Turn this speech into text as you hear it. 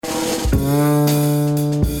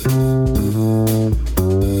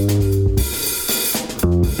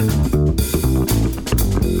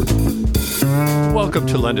Welcome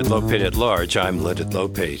to Leonard Lopate at Large. I'm Leonard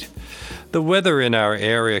Lopate. The weather in our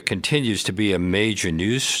area continues to be a major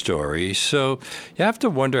news story, so you have to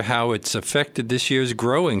wonder how it's affected this year's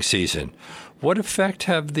growing season. What effect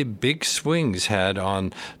have the big swings had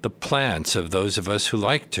on the plants of those of us who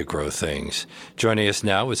like to grow things? Joining us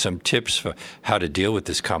now with some tips for how to deal with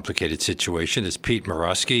this complicated situation is Pete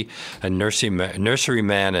Morosky, a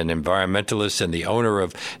nurseryman and environmentalist and the owner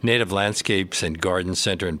of Native Landscapes and Garden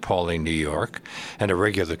Center in Pawling, New York, and a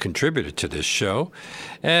regular contributor to this show.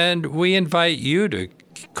 And we invite you to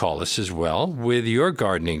call us as well with your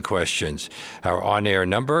gardening questions. Our on-air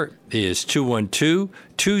number is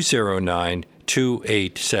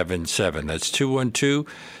 212-209-2877. That's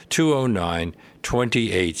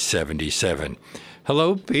 212-209-2877.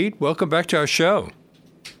 Hello, Pete. Welcome back to our show.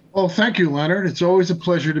 Oh, thank you, Leonard. It's always a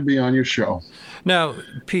pleasure to be on your show. Now,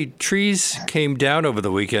 Pete, trees came down over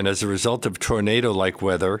the weekend as a result of tornado-like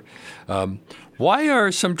weather. Why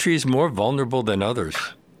are some trees more vulnerable than others?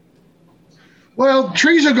 Well,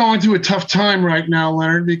 trees are going through a tough time right now,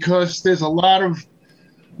 Leonard, because it's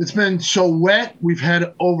been so wet. We've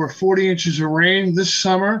had over 40 inches of rain this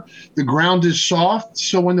summer. The ground is soft,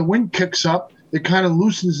 so when the wind kicks up, it kind of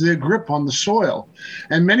loosens their grip on the soil.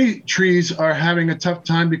 And many trees are having a tough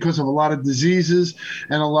time because of a lot of diseases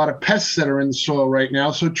and a lot of pests that are in the soil right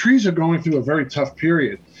now. So trees are going through a very tough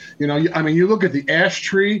period. You look at the ash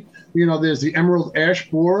tree, there's the emerald ash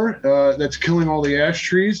borer that's killing all the ash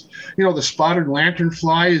trees. The spotted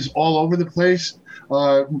lanternfly is all over the place,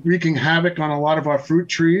 wreaking havoc on a lot of our fruit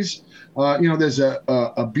trees. There's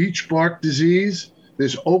a beech bark disease.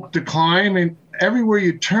 There's oak decline. I mean, everywhere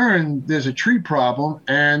you turn, there's a tree problem,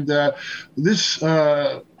 and this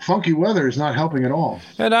funky weather is not helping at all.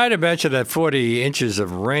 And I'd imagine that 40 inches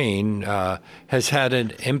of rain has had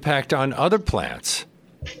an impact on other plants.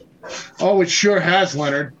 Oh, it sure has,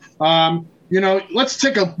 Leonard. Let's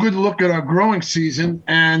take a good look at our growing season.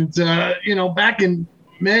 And, back in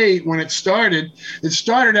May, when it started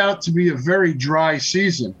out to be a very dry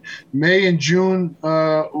season. May and June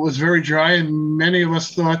was very dry, and many of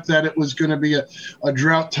us thought that it was going to be a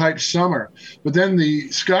drought-type summer. But then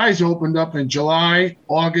the skies opened up in July,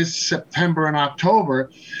 August, September, and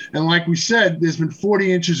October. And like we said, there's been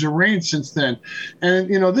 40 inches of rain since then. And,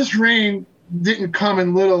 this rain didn't come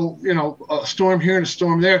in little, a storm here and a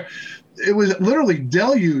storm there. It was literally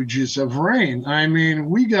deluges of rain. I mean,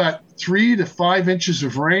 we got 3 to 5 inches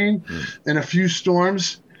of rain in a few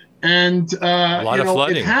storms, and a lot of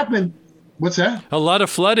flooding. It happened. What's that? A lot of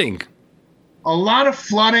flooding. A lot of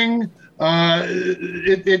flooding.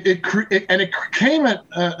 It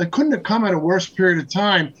couldn't have come at a worse period of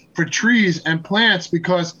time for trees and plants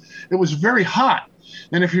because it was very hot.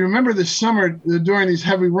 And if you remember this summer, during these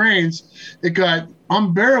heavy rains, it got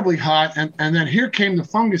unbearably hot, and then here came the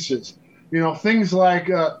funguses. Things like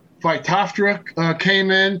Phytophthora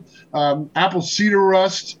came in, apple cedar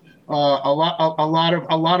rust, a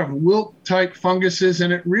lot of wilt type funguses,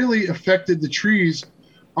 and it really affected the trees,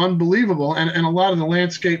 unbelievable, and a lot of the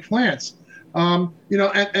landscape plants. And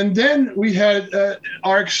then we had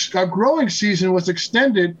our growing season was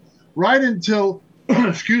extended right until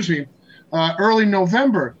early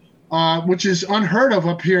November, which is unheard of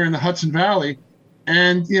up here in the Hudson Valley.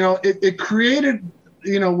 And, it created,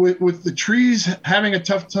 with the trees having a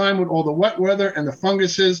tough time with all the wet weather and the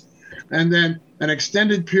funguses, and then an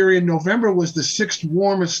extended period. November was the sixth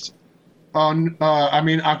warmest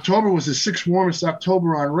October was the sixth warmest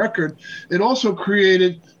October on record. It also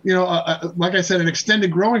created, like I said, an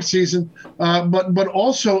extended growing season, but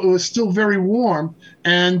also it was still very warm,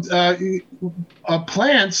 and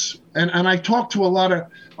plants. And I talked to a lot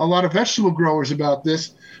of vegetable growers about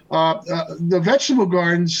this. The vegetable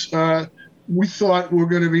gardens we thought were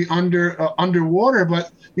going to be underwater,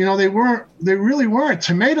 but they weren't. They really weren't.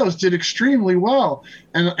 Tomatoes did extremely well,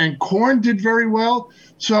 and corn did very well.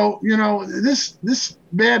 So this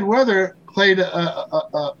bad weather played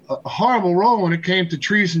a horrible role when it came to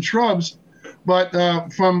trees and shrubs. But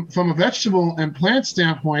from a vegetable and plant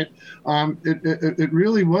standpoint, it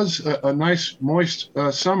really was a nice, moist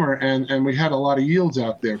summer, and we had a lot of yields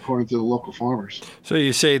out there, according to the local farmers. So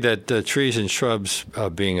you say that trees and shrubs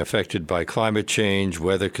are being affected by climate change,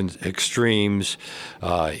 weather extremes,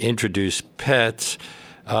 introduced pets.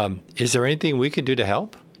 Is there anything we can do to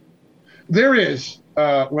help? There is,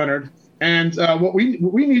 Leonard. And what we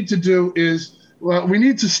need to do is we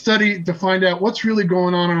need to study to find out what's really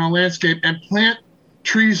going on in our landscape and plant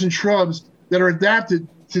trees and shrubs that are adapted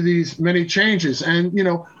to these many changes. And,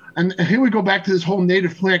 and here we go back to this whole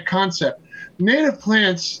native plant concept. Native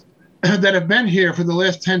plants that have been here for the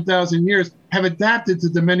last 10,000 years have adapted to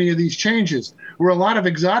the many of these changes, where a lot of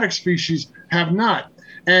exotic species have not.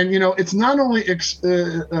 And, it's not only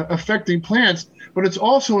affecting plants, but it's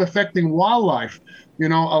also affecting wildlife. A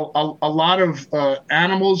lot of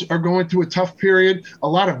animals are going through a tough period. A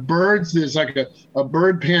lot of birds, there's like a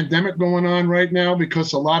bird pandemic going on right now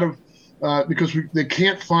because they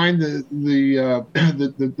can't find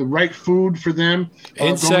the right food for them.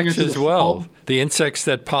 Insects as well. The insects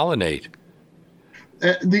that pollinate.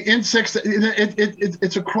 The insects,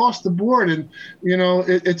 it's across the board, and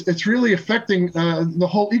it's really affecting the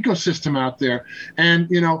whole ecosystem out there. And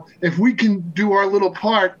if we can do our little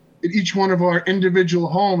part in each one of our individual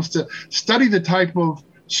homes to study the type of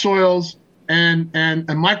soils and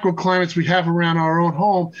microclimates we have around our own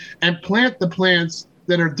home, and plant the plants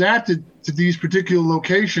that are adapted to these particular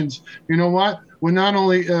locations, you know what? We're not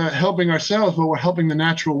only helping ourselves, but we're helping the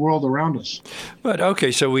natural world around us. But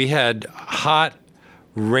okay, so we had hot,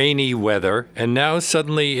 rainy weather, and now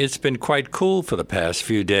suddenly it's been quite cool for the past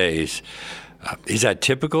few days. Is that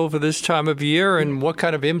typical for this time of year, and what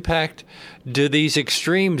kind of impact do these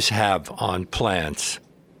extremes have on plants?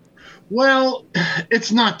 Well,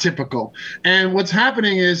 it's not typical. And what's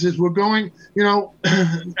happening is we're going,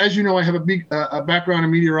 as you know, I have a background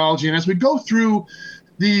in meteorology, and as we go through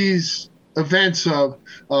these events of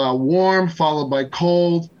warm followed by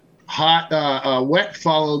cold, hot, wet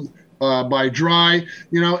followed by dry,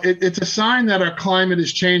 it's a sign that our climate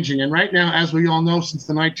is changing. And right now, as we all know, since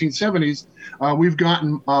the 1970s, we've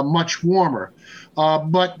gotten much warmer.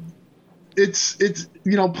 But it's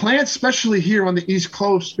plants, especially here on the East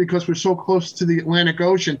Coast, because we're so close to the Atlantic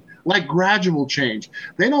Ocean, like gradual change.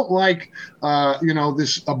 They don't like,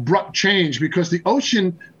 this abrupt change, because the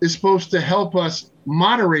ocean is supposed to help us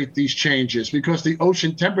moderate these changes, because the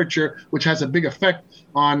ocean temperature, which has a big effect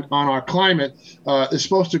on our climate, is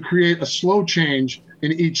supposed to create a slow change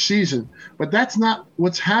in each season. But that's not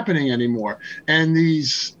what's happening anymore. And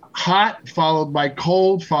these hot followed by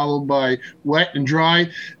cold followed by wet and dry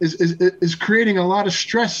is creating a lot of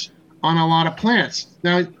stress on a lot of plants.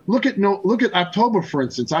 Now look at October, for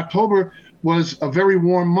instance. October was a very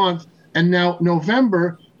warm month, and now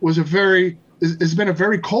November has been a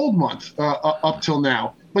very cold month up till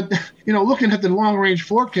now. But looking at the long range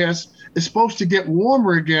forecast, it's supposed to get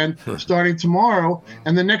warmer again starting tomorrow,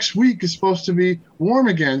 and the next week is supposed to be warm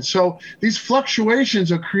again. So these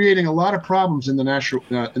fluctuations are creating a lot of problems in the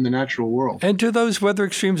natural world. And do those weather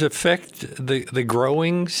extremes affect the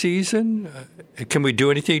growing season? Can we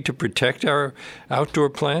do anything to protect our outdoor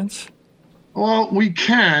plants? Well, we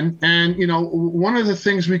can, and one of the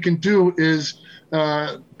things we can do is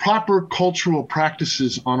proper cultural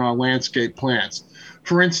practices on our landscape plants.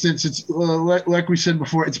 For instance, it's like we said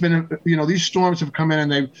before, it's been, these storms have come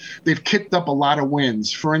in and they've kicked up a lot of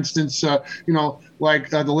winds. For instance, the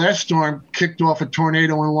last storm kicked off a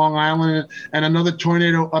tornado in Long Island and another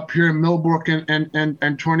tornado up here in Millbrook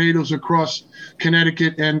and tornadoes across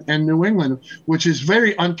Connecticut and New England, which is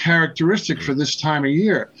very uncharacteristic for this time of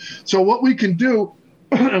year. So what we can do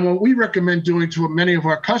and what we recommend doing to many of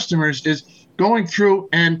our customers is going through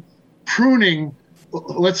and pruning,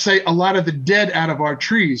 let's say, a lot of the dead out of our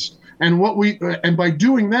trees. And by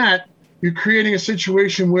doing that, you're creating a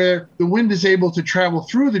situation where the wind is able to travel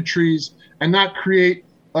through the trees and not create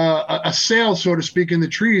a sail, so to speak, in the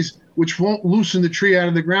trees, which won't loosen the tree out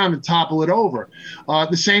of the ground and topple it over.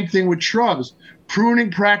 The same thing with shrubs.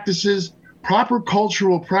 Pruning practices, proper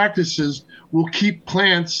cultural practices will keep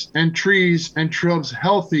plants and trees and shrubs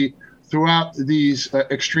healthy throughout these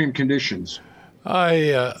extreme conditions.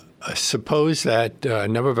 I suppose that a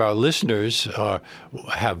number of our listeners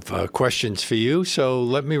have questions for you. So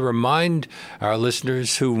let me remind our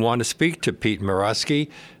listeners who want to speak to Pete Murawski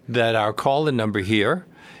that our call-in number here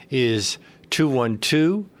is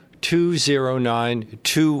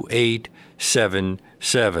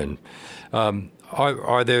 212-209-2877.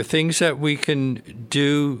 Are there things that we can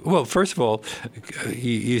do? Well, first of all,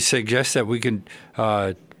 you suggest that we can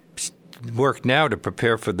work now to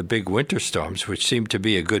prepare for the big winter storms, which seem to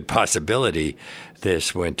be a good possibility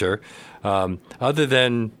this winter. Other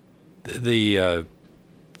than the,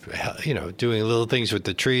 doing little things with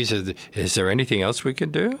the trees, is there anything else we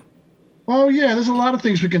can do? Oh yeah, there's a lot of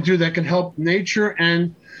things we can do that can help nature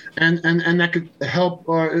and that could help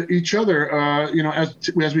each other.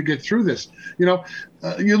 As we get through this.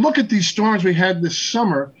 You look at these storms we had this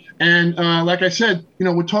summer. And like I said,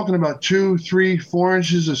 we're talking about 2, 3, 4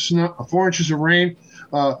 inches of snow, 4 inches of rain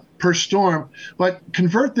per storm, but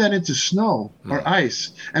convert that into snow or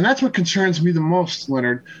ice. And that's what concerns me the most,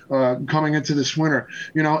 Leonard, coming into this winter.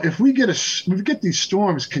 If we get these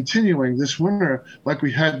storms continuing this winter like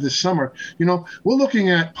we had this summer, we're looking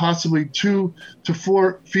at possibly 2 to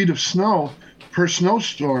 4 feet of snow per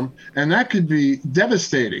snowstorm, and that could be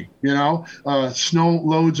devastating. Snow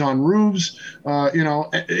loads on roofs.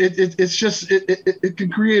 It can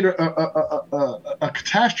create a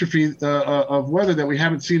catastrophe of weather that we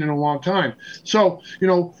haven't seen in a long time. So,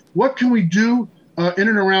 what can we do in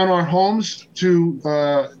and around our homes to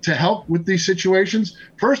help with these situations?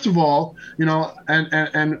 First of all,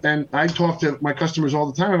 and I talk to my customers all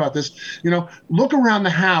the time about this. Look around the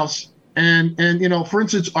house, and for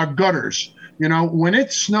instance, our gutters. When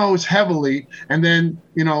it snows heavily and then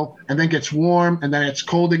gets warm and then it's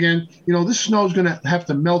cold again, this snow is going to have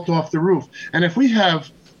to melt off the roof. And if we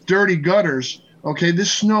have dirty gutters, okay,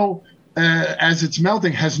 this snow, as it's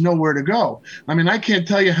melting, has nowhere to go. I mean, I can't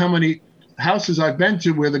tell you how many houses I've been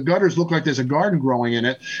to where the gutters look like there's a garden growing in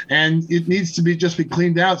it, and it needs to be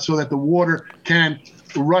cleaned out so that the water can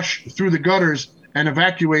rush through the gutters and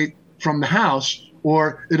evacuate from the house,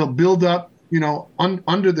 or it'll build up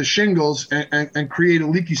under the shingles and create a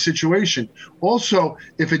leaky situation. Also,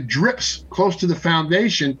 if it drips close to the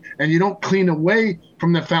foundation and you don't clean away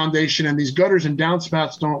from the foundation and these gutters and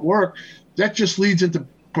downspouts don't work, that just leads into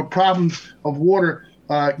problems of water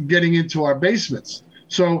getting into our basements.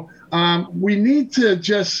 So we need to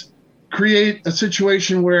just create a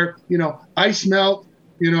situation where, ice melt,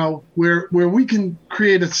 where we can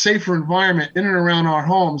create a safer environment in and around our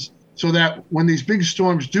homes, so that when these big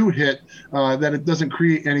storms do hit, that it doesn't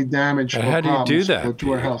create any damage or how do you do that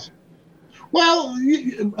to our house. Well,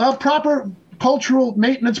 proper cultural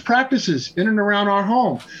maintenance practices in and around our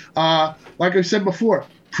home. Like I said before,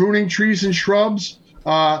 pruning trees and shrubs,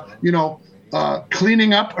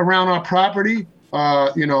 cleaning up around our property,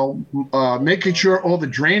 making sure all the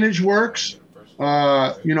drainage works,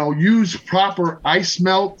 use proper ice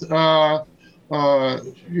melt, try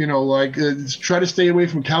to stay away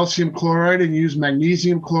from calcium chloride and use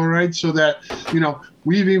magnesium chloride, so that,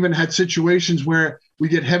 we've even had situations where we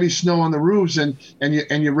get heavy snow on the roofs and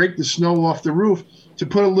you rake the snow off the roof to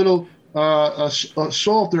put a little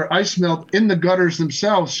salt or ice melt in the gutters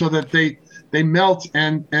themselves, so that they melt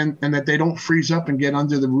and that they don't freeze up and get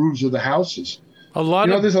under the roofs of the houses.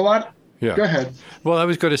 There's a lot. Yeah. Go ahead. Well, I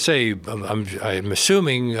was going to say, I'm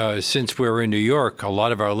assuming since we're in New York, a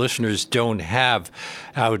lot of our listeners don't have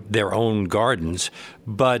out their own gardens,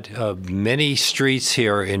 but many streets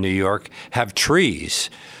here in New York have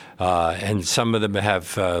trees, and some of them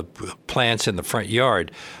have plants in the front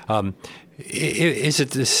yard. Is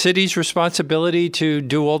it the city's responsibility to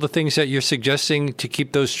do all the things that you're suggesting to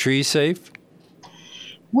keep those trees safe?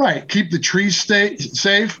 Right. Keep the trees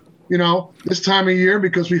safe. This time of year,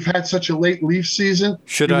 because we've had such a late leaf season.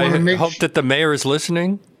 Should I hope that the mayor is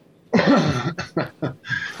listening?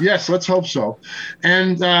 Yes, let's hope so.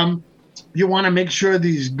 And you want to make sure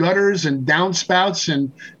these gutters and downspouts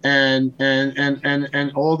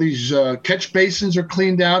and all these catch basins are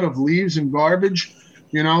cleaned out of leaves and garbage.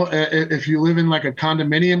 If you live in like a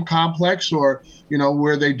condominium complex, or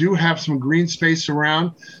where they do have some green space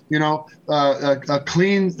around,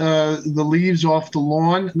 clean the leaves off the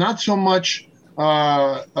lawn. Not so much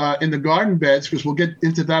in the garden beds, because we'll get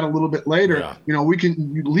into that a little bit later. Yeah.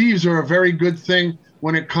 Leaves are a very good thing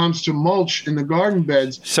when it comes to mulch in the garden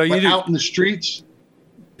beds. So out in the streets.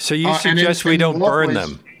 So you suggest we don't burn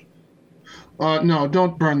them? No,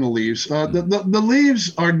 don't burn the leaves. The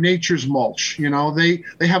leaves are nature's mulch.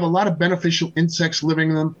 They have a lot of beneficial insects living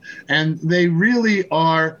in them, and they really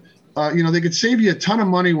are. They could save you a ton of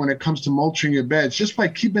money when it comes to mulching your beds, just by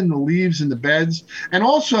keeping the leaves in the beds, and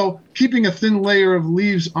also keeping a thin layer of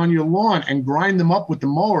leaves on your lawn and grind them up with the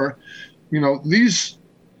mower. These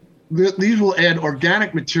will add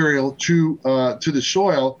organic material to the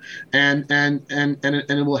soil, and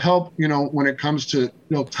it will help when it comes to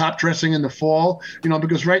top dressing in the fall,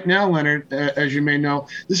 because right now, Leonard, as you may know,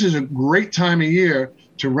 this is a great time of year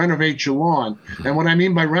to renovate your lawn. And what I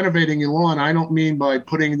mean by renovating your lawn, I don't mean by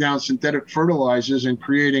putting down synthetic fertilizers and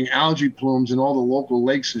creating algae plumes in all the local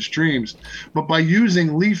lakes and streams, but by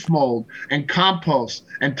using leaf mold and compost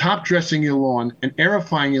and top dressing your lawn and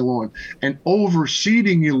aerifying your lawn and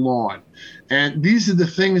overseeding your lawn. And these are the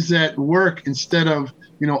things that work, instead of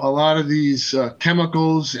a lot of these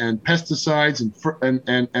chemicals and pesticides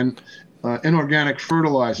and inorganic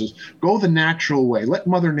fertilizers. Go the natural way. Let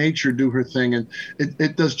Mother Nature do her thing, and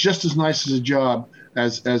it does just as nice as a job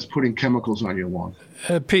as putting chemicals on your lawn.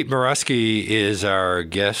 Pete Morosky is our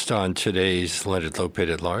guest on today's Leonard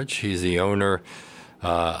Lopate at Large. He's the owner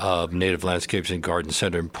of Native Landscapes and Garden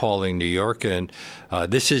Center in Pawling, New York. And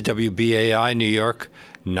this is WBAI New York,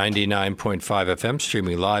 99.5 FM,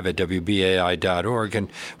 streaming live at WBAI.org. And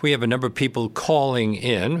we have a number of people calling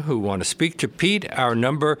in who want to speak to Pete. Our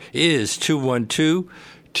number is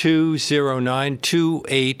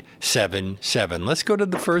 212-209-2877. Let's go to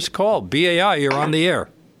the first call. BAI, you're on the air.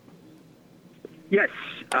 Yes.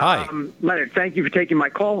 Hi. Leonard, thank you for taking my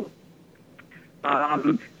call.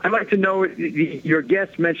 I'd like to know, your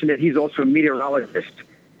guest mentioned that he's also a meteorologist.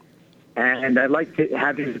 And I'd like to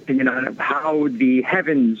have his opinion on how the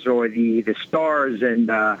heavens or the stars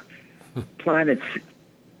and planets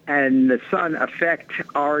and the sun affect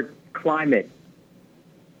our climate.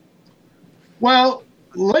 Well,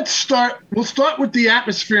 we'll start with the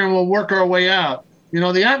atmosphere and we'll work our way out.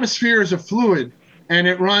 The atmosphere is a fluid and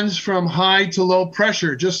it runs from high to low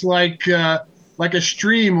pressure, just like a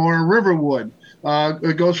stream or a river would.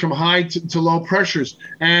 It goes from high to low pressures.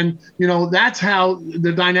 And, that's how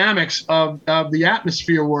the dynamics of the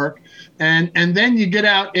atmosphere work. And then you get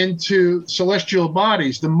out into celestial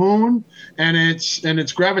bodies. The moon and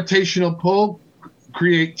its gravitational pull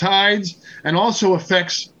create tides and also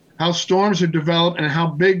affects how storms are developed and how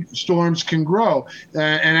big storms can grow.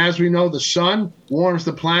 And as we know, the sun warms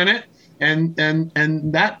the planet. And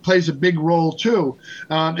that plays a big role too.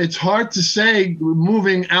 It's hard to say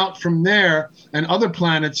moving out from there, and other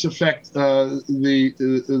planets affect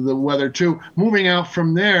the weather too. Moving out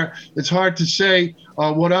from there, it's hard to say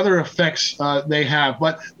what other effects they have.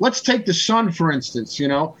 But let's take the sun, for instance.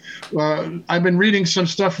 I've been reading some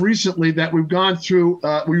stuff recently that we've gone through.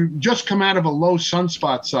 We've just come out of a low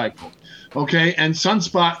sunspot cycle, okay? And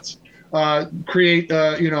sunspots create,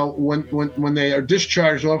 when they are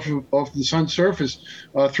discharged off the sun's surface,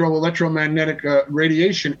 throw electromagnetic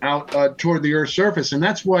radiation out toward the Earth's surface. And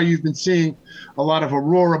that's why you've been seeing a lot of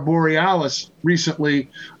aurora borealis recently.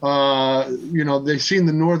 They've seen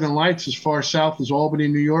the northern lights as far south as Albany,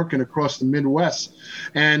 New York, and across the Midwest.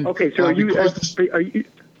 And okay, so are you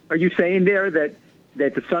saying there that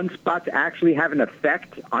the sunspots actually have an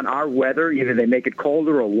effect on our weather? Either they make it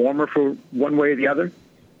colder or warmer for one way or the other?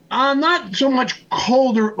 Not so much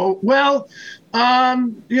colder. Well,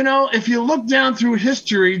 if you look down through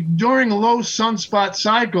history, during low sunspot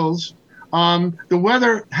cycles, the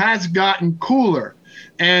weather has gotten cooler.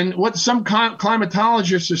 And what some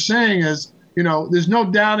climatologists are saying is, there's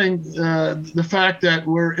no doubting the fact that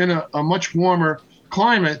we're in a much warmer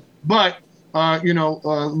climate, but,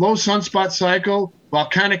 low sunspot cycle,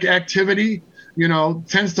 volcanic activity,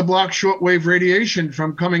 tends to block shortwave radiation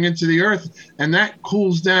from coming into the Earth, and that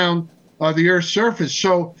cools down the Earth's surface.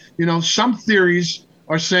 So, some theories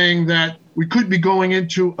are saying that we could be going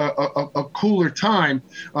into a cooler time,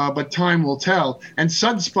 but time will tell. And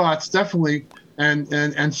sunspots definitely,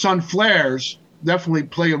 and sun flares definitely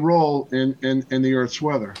play a role in the Earth's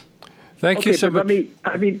weather. Thank you so much.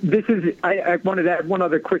 I wanted to add one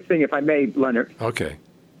other quick thing, if I may, Leonard. Okay.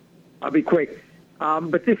 I'll be quick.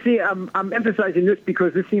 But I'm emphasizing this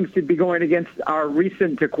because this seems to be going against our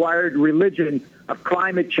recent acquired religion of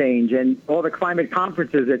climate change and all the climate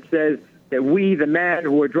conferences that says that we, the man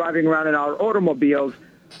who are driving around in our automobiles,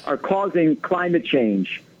 are causing climate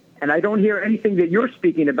change. And I don't hear anything that you're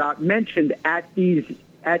speaking about mentioned at these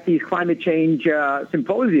climate change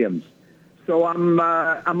symposiums. So I'm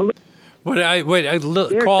a little.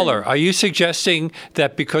 Caller, are you suggesting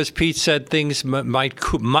that because Pete said things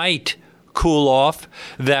might cool off,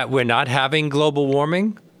 that we're not having global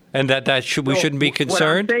warming, and we shouldn't be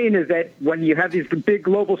concerned? What I'm saying is that when you have these big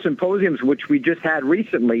global symposiums, which we just had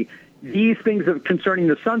recently, these things concerning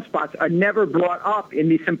the sunspots are never brought up in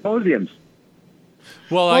these symposiums.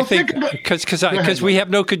 Well, I think because we have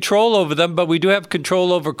no control over them, but we do have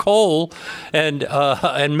control over coal and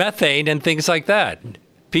methane and things like that.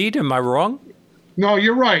 Pete, am I wrong? No,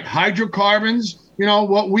 you're right. Hydrocarbons.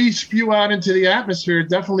 What we spew out into the atmosphere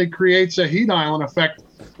definitely creates a heat island effect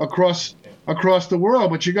across the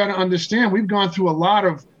world. But you got to understand, we've had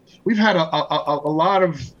a lot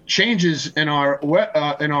of changes in our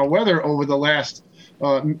weather over the last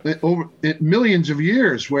over millions of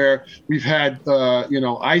years, where we've had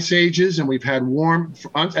ice ages and we've had warm,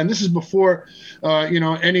 and this is before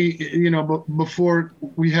before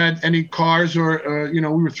we had any cars or we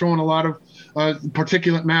were throwing a lot of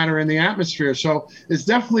particulate matter in the atmosphere. So it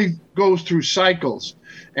definitely goes through cycles.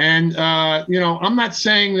 And, I'm not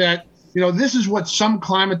saying that, this is what some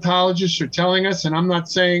climatologists are telling us. And I'm not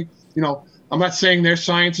saying their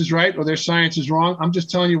science is right or their science is wrong. I'm just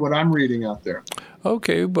telling you what I'm reading out there.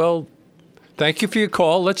 Okay. Well, thank you for your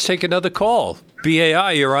call. Let's take another call.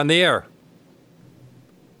 BAI, you're on the air.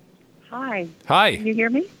 Hi. Hi. Can you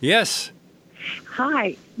hear me? Yes.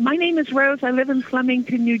 Hi, my name is Rose. I live in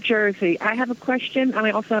Flemington, New Jersey. I have a question and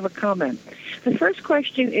I also have a comment. The first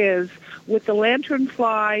question is, with the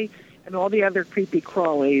lanternfly and all the other creepy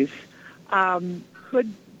crawlies,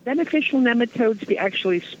 could beneficial nematodes be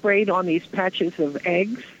actually sprayed on these patches of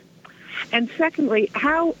eggs? And secondly,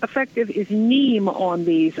 how effective is neem on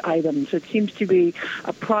these items? It seems to be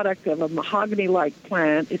a product of a mahogany-like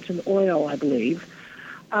plant. It's an oil, I believe.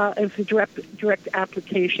 It's a direct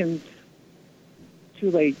application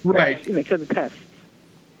to the to the pests.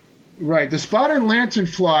 Right. The spotted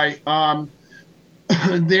lanternfly,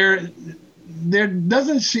 there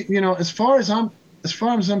doesn't seem, as far as I'm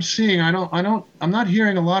seeing, I'm not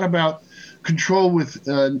hearing a lot about control with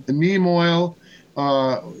neem oil.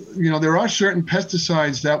 There are certain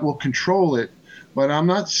pesticides that will control it, but I'm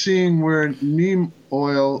not seeing where neem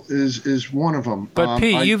oil is one of them. But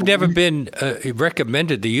Pete, you've never been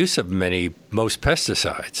recommended the use of most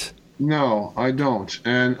pesticides. No, I don't.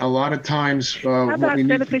 And a lot of times, how about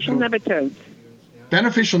beneficial nematodes?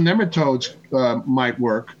 Beneficial nematodes might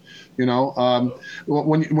work.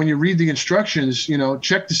 When you read the instructions,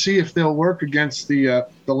 check to see if they'll work against the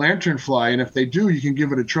lanternfly, and if they do, you can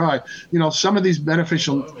give it a try. Some of these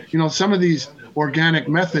some of these organic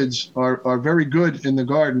methods are very good in the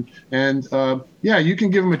garden, and you can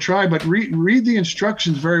give them a try, but read the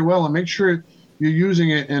instructions very well and make sure you're using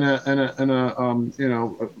it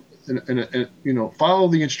follow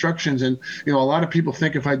the instructions. And a lot of people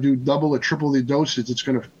think if I do double or triple the dosage, it's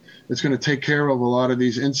going to take care of a lot of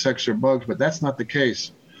these insects or bugs, but that's not the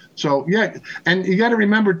case. So and you got to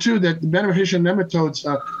remember too that the beneficial nematodes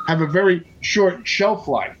have a very short shelf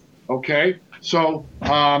life. Okay, so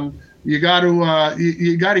you got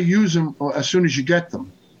to use them as soon as you get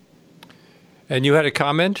them. And you had a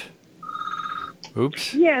comment?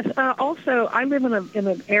 Oops. Yes. Also, I live in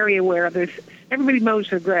an area where everybody mows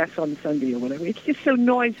their grass on Sunday or whatever. It's just so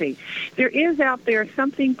noisy. There is out there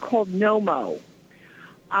something called Nomo.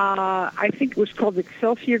 I think it was called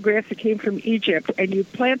Excelsior grass. It came from Egypt, and you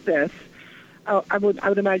plant this. I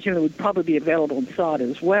would imagine it would probably be available in sod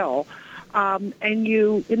as well. And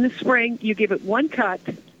in the spring, you give it one cut,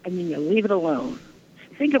 and then you leave it alone.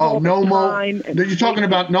 Think of all the time. You're talking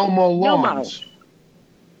about no-mow lawns. No-mow.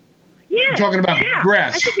 Yeah. You're talking about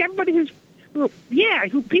grass. I think everybody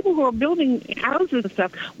people who are building houses and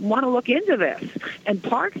stuff want to look into this, and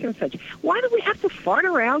parks and such. Why do we have to fart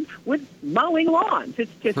around with mowing lawns?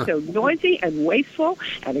 It's just so noisy and wasteful.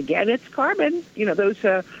 And again, it's carbon. Those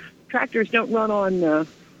tractors don't run on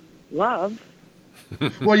love.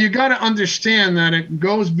 Well, you got to understand that it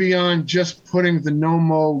goes beyond just putting the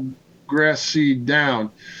no-mow grass seed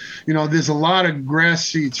down. There's a lot of grass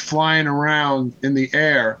seeds flying around in the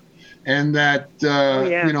air. And that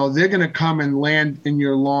they're going to come and land in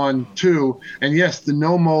your lawn too. And yes, the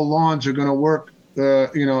no-mow lawns are going to work,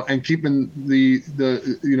 and keeping the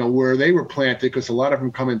where they were planted, because a lot of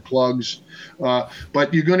them come in plugs.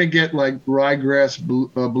 But you're going to get like ryegrass,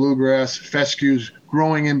 bluegrass, fescues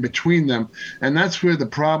growing in between them, and that's where the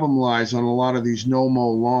problem lies on a lot of these no-mow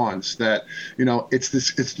lawns. That it's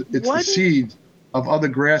the seed of other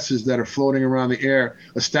grasses that are floating around the air,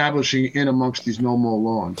 establishing in amongst these no-mow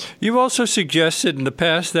lawns. You've also suggested in the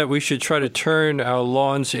past that we should try to turn our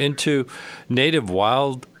lawns into native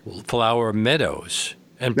wildflower meadows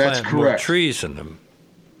and plant more trees in them.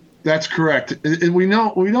 That's correct. We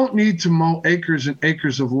don't need to mow acres and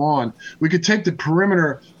acres of lawn. We could take the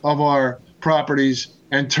perimeter of our properties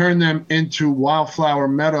and turn them into wildflower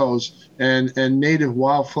meadows and native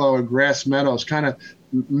wildflower grass meadows, kind of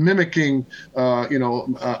mimicking,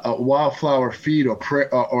 a wildflower feed or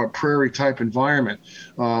a prairie type environment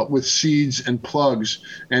with seeds and plugs,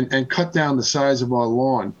 and cut down the size of our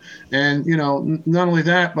lawn. And not only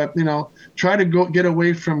that, but try to get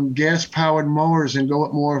away from gas powered mowers and go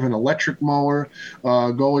with more of an electric mower.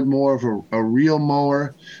 Go with more of a reel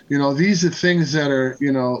mower. These are things that are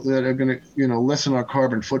going to lessen our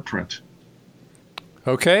carbon footprint.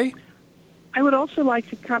 Okay. I would also like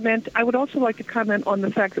to comment on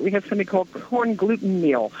the fact that we have something called corn gluten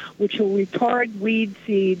meal, which will retard weed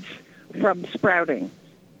seeds from sprouting.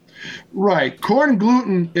 Right. Corn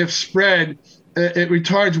gluten, if spread, it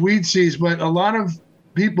retards weed seeds, but a lot of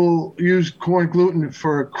people use corn gluten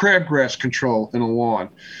for crabgrass control in a lawn.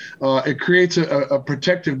 It creates a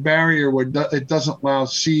protective barrier where it doesn't allow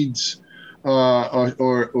seeds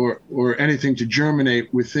or anything to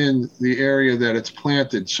germinate within the area that it's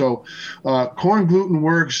planted. So corn gluten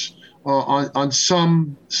works on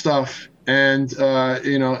some stuff, and and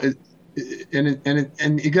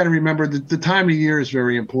you got to remember that the time of year is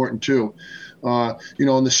very important too.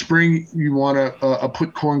 In the spring, you want to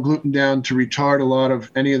put corn gluten down to retard a lot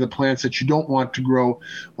of any of the plants that you don't want to grow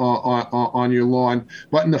on your lawn.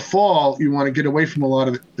 But in the fall, you want to get away from a lot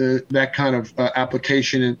of that kind of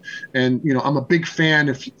application. And I'm a big fan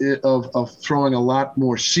of throwing a lot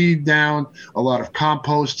more seed down, a lot of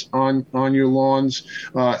compost on your lawns,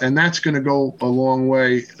 and that's going to go a long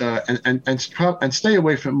way. And stay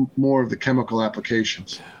away from more of the chemical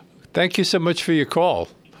applications. Thank you so much for your call.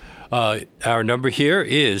 Our number here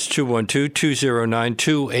is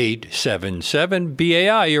 212-209-2877.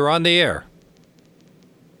 BAI, you're on the air.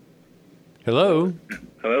 Hello?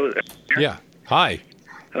 Hello? Yeah. Hi.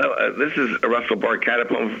 Hello, this is Russell Barcata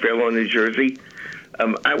from Fair Lawn, New Jersey. I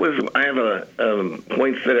have a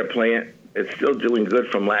poinsettia plant. It's still doing good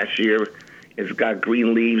from last year. It's got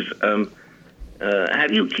green leaves. How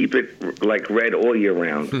do you keep it like red all year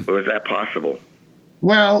round, or is that possible?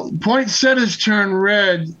 Well, poinsettias turn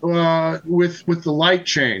red with the light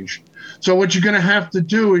change. So what you're going to have to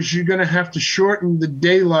do is you're going to have to shorten the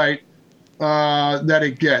daylight that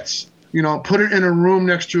it gets. Put it in a room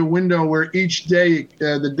next to a window where each day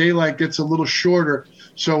the daylight gets a little shorter,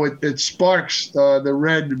 so it sparks the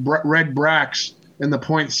red bracts in the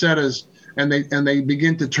poinsettias, and they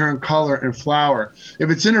begin to turn color and flower. If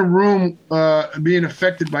it's in a room being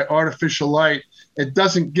affected by artificial light, it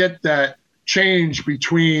doesn't get that change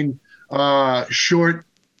between short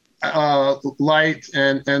light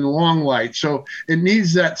and long light. So it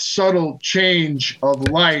needs that subtle change of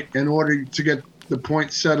light in order to get the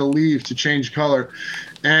poinsettia leaves to change color.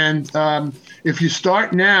 And if you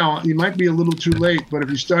start now, you might be a little too late, but if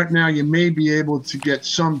you start now, you may be able to get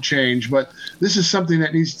some change. But this is something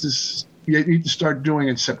that you need to start doing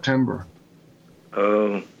in September.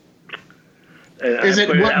 Oh. Is it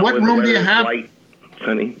what room do you have? Light.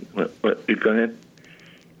 Honey, what? Go ahead.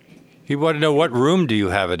 You want to know what room do you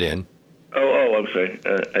have it in? Oh, I'm sorry.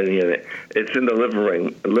 I didn't hear that. It's in the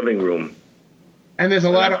living room. And there's a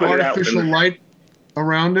lot of artificial light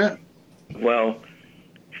around it? Well,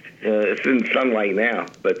 it's in sunlight now,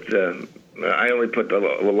 but I only put the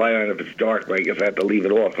light on if it's dark. I guess I have to leave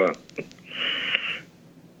it off, huh?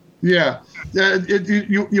 Yeah.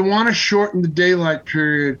 You want to shorten the daylight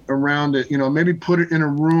period around it. Maybe put it in a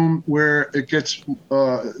room where it gets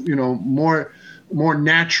more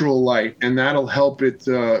natural light, and that'll help it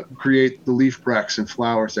create the leaf bracts and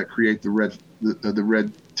flowers that create the red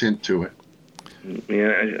tint to it.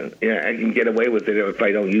 Yeah, I can get away with it if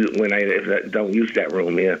I don't use that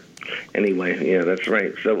room. Yeah. Anyway, yeah, that's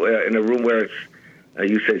right. So in a room where it's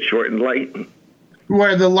you said shortened light.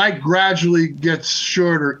 Where the light gradually gets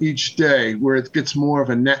shorter each day, where it gets more of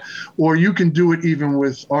a net, or you can do it even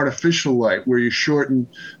with artificial light, where you shorten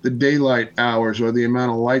the daylight hours or the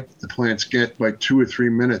amount of light that the plants get by 2 or 3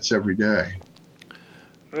 minutes every day.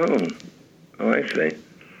 Oh, I see.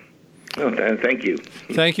 Oh, thank you.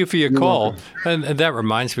 Thank you for your call. Welcome. And that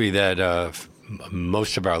reminds me that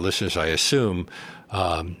most of our listeners, I assume,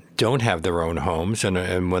 don't have their own homes,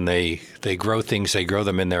 and when they grow things, they grow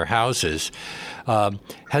them in their houses.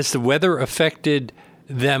 Has the weather affected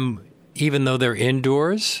them even though they're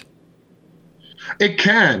indoors? It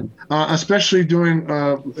can, especially during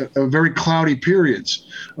very cloudy periods.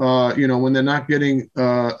 When they're not getting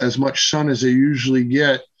as much sun as they usually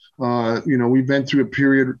get. We've been through a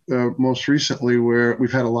period most recently where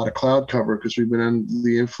we've had a lot of cloud cover because we've been under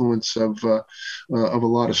the influence of a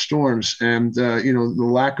lot of storms, and the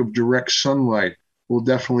lack of direct sunlight will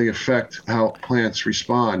definitely affect how plants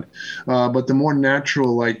respond. But the more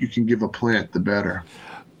natural light you can give a plant, the better.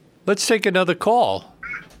 Let's take another call.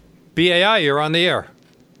 BAI, you're on the air.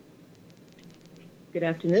 Good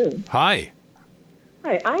afternoon. Hi.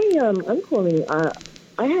 Hi, I'm calling.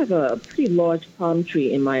 I have a pretty large palm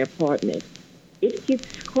tree in my apartment. It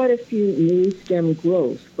gets quite a few new stem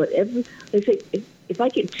growths, but if I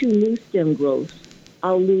get 2 new stem growths,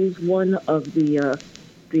 I'll lose one of the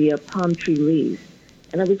palm tree leaves.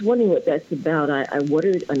 And I was wondering what that's about. I water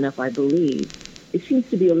it enough, I believe. It seems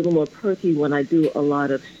to be a little more perky when I do a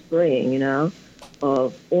lot of spraying, on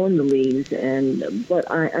the leaves. But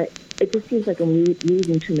it just seems like I'm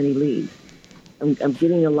losing too many leaves. I'm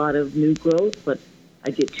getting a lot of new growth, but I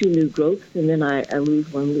get 2 new growths, and then I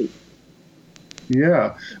lose 1 leaf.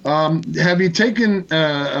 Yeah. Have you taken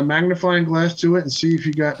a magnifying glass to it and see if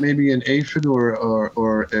you got maybe an aphid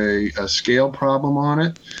or a scale problem on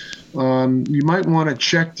it? You might want to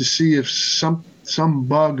check to see if some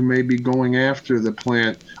bug may be going after the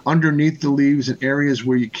plant underneath the leaves in areas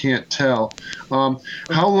where you can't tell.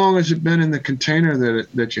 How long has it been in the container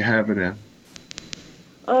that you have it in?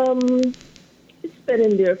 It's been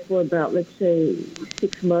in there for about, let's say,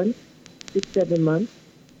 6 months, 6, 7 months.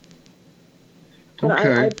 But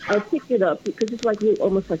Okay. I picked it up because it's like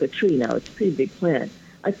almost like a tree now. It's a pretty big plant.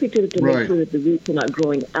 I picked it up to Right. make sure that the roots are not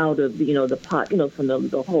growing out of the pot, from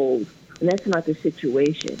the holes. And that's not the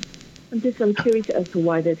situation. I'm curious as to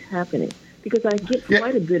why that's happening because I get Yeah.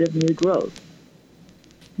 quite a bit of new growth.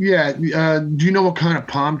 Yeah. Do you know what kind of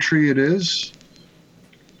palm tree it is?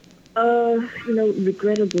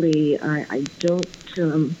 Regrettably, I don't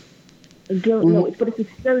know. But it's a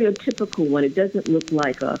stereotypical one. It doesn't look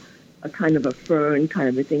like a kind of a fern kind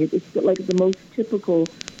of a thing. It's like the most typical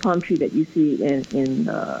palm tree that you see in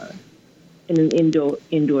an indoor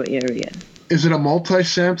area. Is it a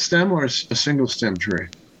multi-stem or a single stem tree?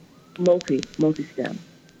 Multi-stem.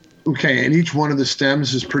 Okay, and each one of the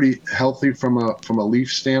stems is pretty healthy from a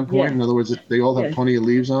leaf standpoint. Yes. In other words, they all have Yes. plenty of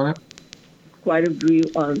leaves on it. Quite a few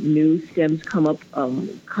new stems come up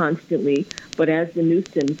constantly, but as the new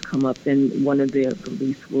stems come up, then one of the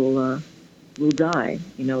leaves will die.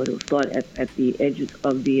 It'll start at the edges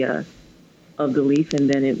of the leaf, and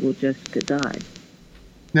then it will just die.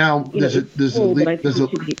 Now,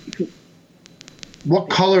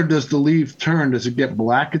 what color does the leaf turn? Does it get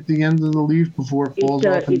black at the end of the leaf before it falls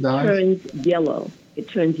off and dies? It turns yellow. It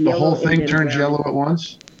turns The yellow. whole thing and then turns brown. yellow at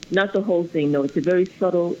once? Not the whole thing, no. It's a very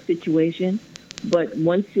subtle situation, but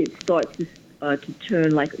once it starts to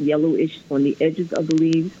turn like yellowish on the edges of the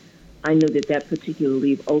leaves, I know that particular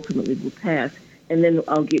leaf ultimately will pass, and then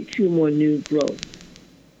I'll get 2 more new growths.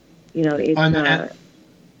 It's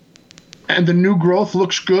And the new growth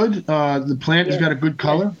looks good? The plant has Yes. got a good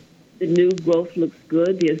color? the new growth looks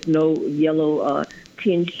good. There's no yellow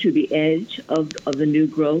tinge to the edge of the new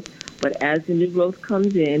growth, but as the new growth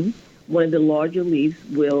comes in, one of the larger leaves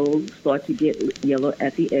will start to get yellow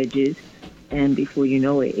at the edges, and before you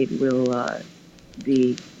know it, it will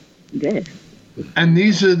be dead. And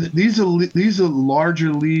these are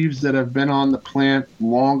larger leaves that have been on the plant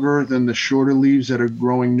longer than the shorter leaves that are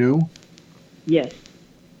growing new? Yes.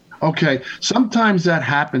 Okay, sometimes that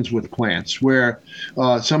happens with plants where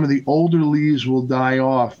some of the older leaves will die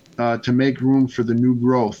off to make room for the new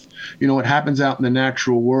growth. It happens out in the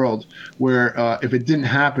natural world where if it didn't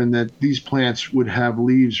happen, that these plants would have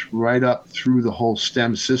leaves right up through the whole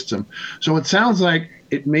stem system. So it sounds like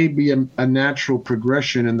it may be a natural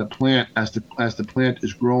progression in the plant as the plant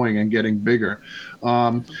is growing and getting bigger.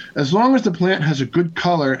 As long as the plant has a good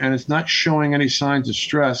color and it's not showing any signs of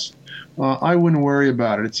stress, I wouldn't worry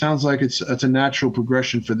about it. It sounds like it's a natural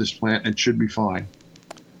progression for this plant. It should be fine.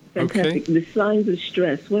 Fantastic. Okay. The signs of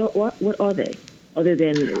stress, what are they? Other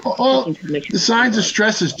than Well, taking to make sure the signs of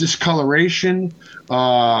stress is discoloration,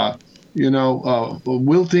 wilting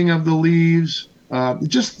of the leaves.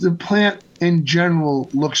 Just the plant in general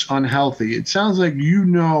looks unhealthy. It sounds like you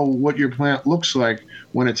know what your plant looks like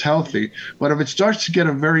when it's healthy, but if it starts to get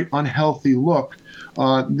a very unhealthy look,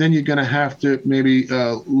 then you're going to have to maybe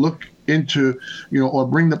look into, or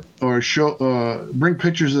bring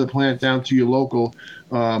pictures of the plant down to your local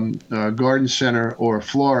garden center or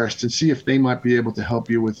florist and see if they might be able to help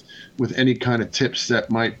you with any kind of tips that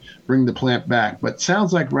might bring the plant back. But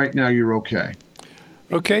sounds like right now you're okay.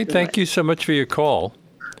 Okay, thank you so much for your call.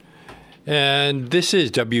 And this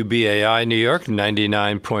is WBAI New York,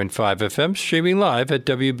 99.5 FM, streaming live at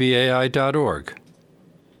WBAI.org.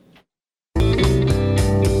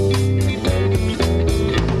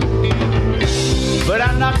 But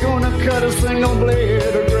I'm not gonna cut a single blade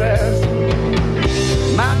of grass.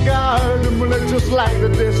 My garden will look just like the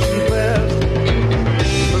distant past.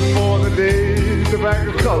 Before the days of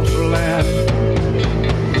agricultural land.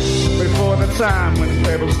 Before the time when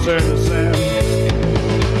pebbles turn to sand.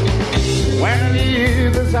 When I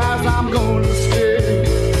leave this house, I'm going to stay.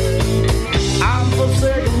 I'm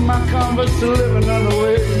forsaking my comforts to live another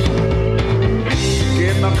way.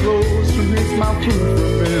 Get my clothes from this, my food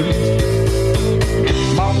from bins.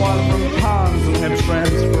 My water from ponds and have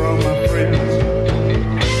friends for all my friends.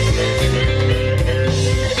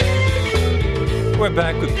 We're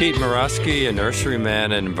back with Pete Morosky, a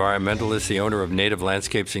nurseryman and environmentalist, the owner of Native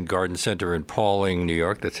Landscapes and Garden Center in Pawling, New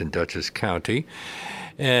York. That's in Dutchess County.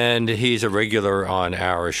 And he's a regular on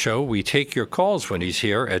our show. We take your calls when he's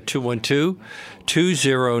here at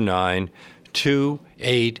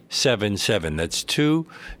 212-209-2877. That's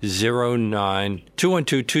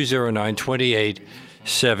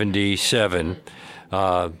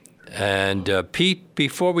 212-209-2877. Pete,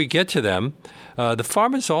 before we get to them, the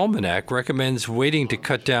Farmer's Almanac recommends waiting to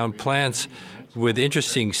cut down plants with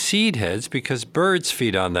interesting seed heads because birds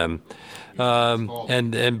feed on them.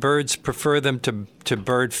 And birds prefer them to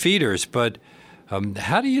bird feeders. But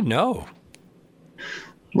how do you know?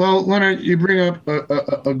 Well, Leonard, you bring up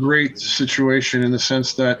a great situation in the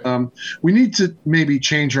sense that we need to maybe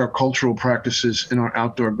change our cultural practices in our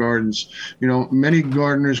outdoor gardens. You know, many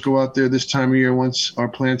gardeners go out there this time of year once our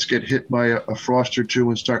plants get hit by a frost or two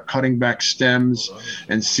and start cutting back stems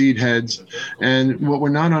and seed heads. And what we're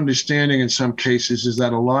not understanding in some cases is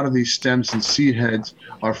that a lot of these stems and seed heads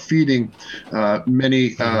are feeding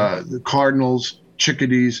many cardinals,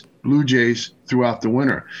 chickadees, blue jays throughout the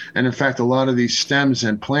winter. And in fact, a lot of these stems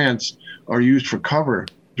and plants are used for cover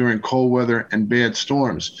during cold weather and bad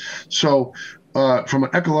storms. So from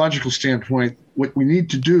an ecological standpoint, what we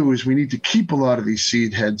need to do is we need to keep a lot of these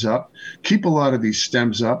seed heads up, keep a lot of these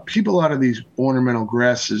stems up, keep a lot of these ornamental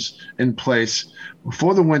grasses in place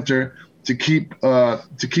for the winter to keep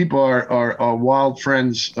our wild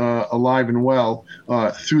friends alive and well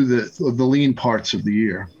through the lean parts of the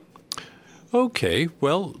year. Okay,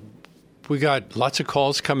 well, we got lots of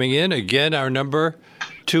calls coming in. Again, our number,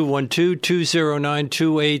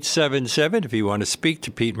 212-209-2877. If you want to speak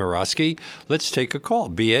to Pete Morosky, let's take a call.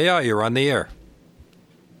 BAI, you're on the air.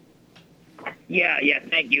 Yeah,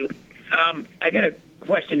 thank you. I got a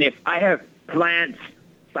question. If I have plants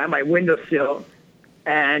by my windowsill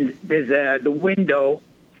and there's the window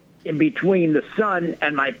in between the sun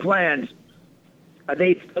and my plants, are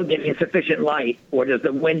they still getting sufficient light, or does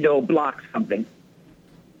the window block something?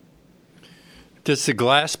 Does the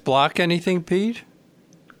glass block anything, Pete?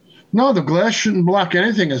 No, the glass shouldn't block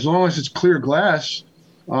anything as long as it's clear glass.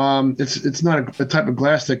 It's not a type of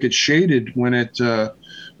glass that gets shaded when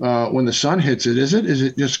when the sun hits it, is it? Is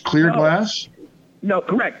it just clear glass? No,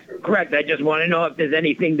 correct. I just want to know if there's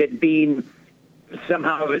anything that's being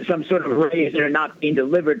somehow, some sort of rays that are not being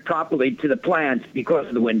delivered properly to the plants because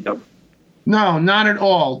of the window. No, not at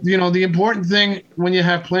all. You know, the important thing when you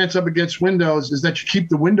have plants up against windows is that you keep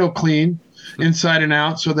the window clean inside and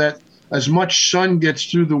out so that as much sun gets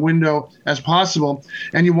through the window as possible.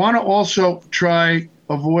 And you want to also try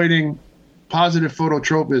avoiding positive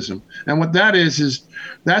phototropism. And what that is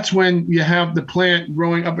that's when you have the plant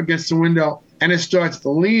growing up against the window and it starts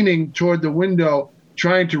leaning toward the window,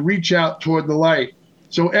 trying to reach out toward the light.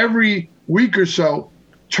 So every week or so,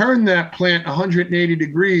 turn that plant 180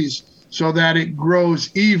 degrees so that it grows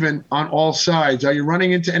even on all sides. Are you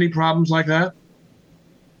running into any problems like that?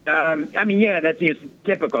 Yeah, that's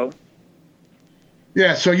typical.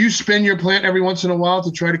 Yeah, so you spin your plant every once in a while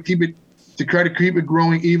to try to keep it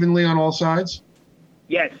growing evenly on all sides?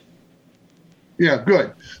 Yes. Yeah,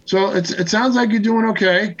 good. So it sounds like you're doing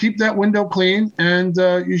okay. Keep that window clean, and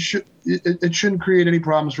it shouldn't create any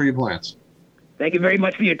problems for your plants. Thank you very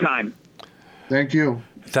much for your time. Thank you.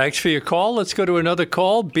 Thanks for your call. Let's go to another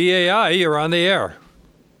call. BAI, you're on the air.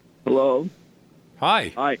 Hello.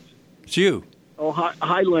 Hi. Hi. It's you. Oh,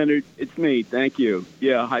 hi, Leonard. It's me. Thank you.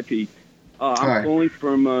 Yeah, hi, Pete. Hi. I'm calling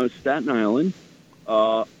from Staten Island.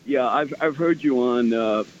 I've heard you on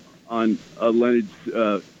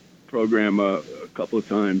Leonard's program a couple of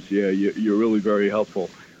times. Yeah, you're really very helpful.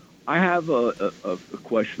 I have a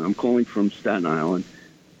question. I'm calling from Staten Island.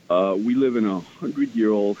 We live in a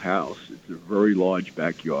 100-year-old house. It's a very large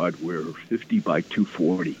backyard. We're 50 by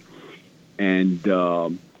 240. And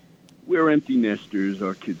we're empty nesters.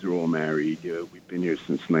 Our kids are all married. We've been here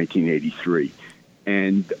since 1983.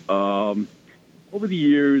 And over the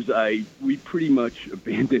years, we pretty much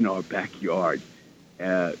abandoned our backyard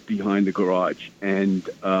behind the garage. And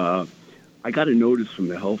I got a notice from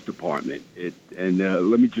the health department.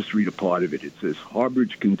 Let me just read a part of it. It says,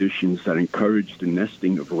 harborage conditions that encourage the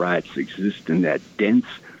nesting of rats exist in that dense,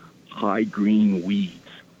 high green weeds,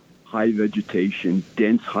 high vegetation,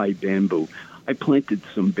 dense, high bamboo. I planted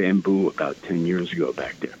some bamboo about 10 years ago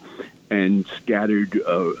back there, and scattered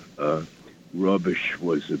rubbish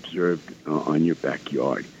was observed on your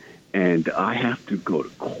backyard. And I have to go to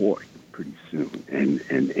court pretty soon and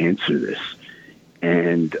answer this.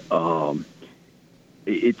 And I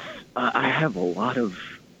have a lot of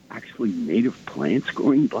actually native plants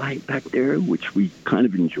growing back there, which we kind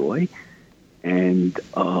of enjoy. And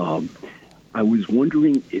I was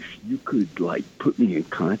wondering if you could put me in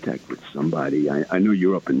contact with somebody. I know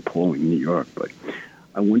you're up in Pauling, New York, but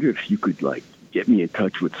I wonder if you could get me in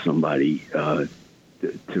touch with somebody to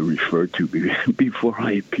refer to before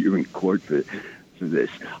I appear in court for this.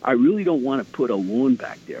 I really don't want to put a lawn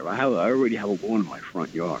back there. I already have a lawn in my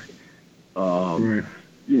front yard. Right.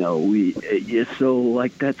 So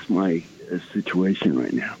that's my situation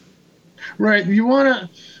right now. Right. You want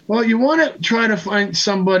to try to find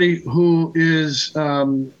somebody who is,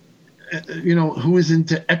 who is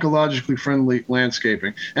into ecologically friendly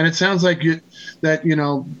landscaping. And it sounds like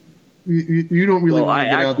you don't really Well, want I to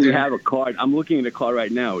get out actually there. have a card. I'm looking at a card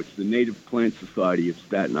right now. It's the Native Plant Society of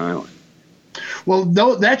Staten Island. Well,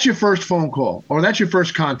 that's your first phone call, or that's your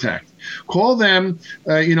first contact. Call them.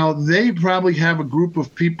 They probably have a group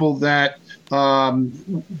of people that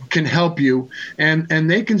can help you, and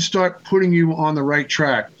they can start putting you on the right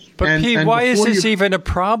track. But Pete, why is this even a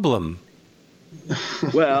problem?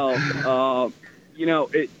 Well,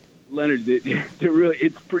 Leonard,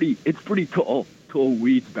 it's pretty tall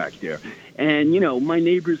weeds back there. And, my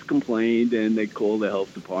neighbors complained, and they called the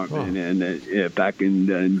health department, and back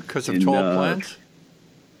in... Because of tall plants?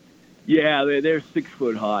 Yeah, they're 6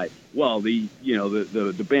 foot high. Well, the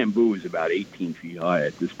bamboo is about 18 feet high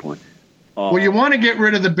at this point. Well, you want to get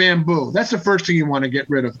rid of the bamboo. That's the first thing you want to get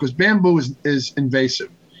rid of, because bamboo is invasive.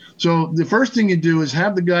 So the first thing you do is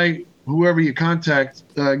have the guy, whoever you contact,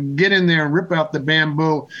 get in there and rip out the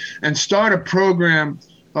bamboo and start a program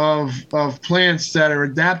of plants that are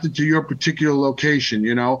adapted to your particular location.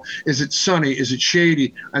 Is it sunny? Is it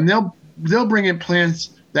shady? And they'll bring in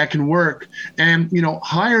plants that can work, and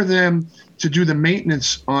hire them to do the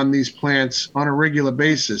maintenance on these plants on a regular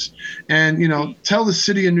basis. And tell the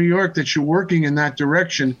city of New York that you're working in that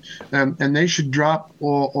direction, and they should drop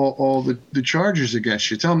all the charges against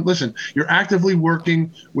you. Tell them, listen, you're actively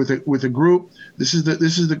working with a group. This is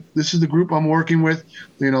the group I'm working with.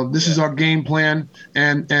 This is our game plan,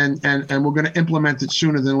 and we're going to implement it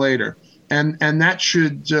sooner than later. And that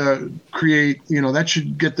should create, that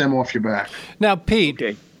should get them off your back. Now,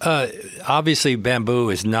 Pete, obviously bamboo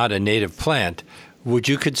is not a native plant. Would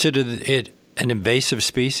you consider it an invasive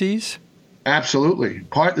species? Absolutely.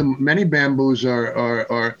 Many bamboos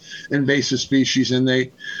are invasive species, and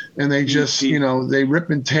they just they rip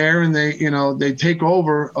and tear, and they take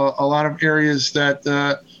over a lot of areas that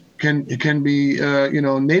can be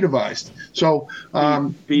nativized. So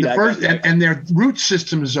and their root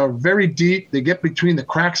systems are very deep. They get between the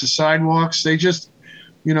cracks of sidewalks. They just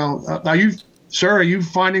are you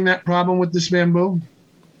finding that problem with this bamboo?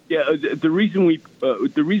 Yeah, the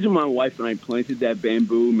reason my wife and I planted that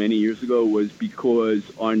bamboo many years ago was because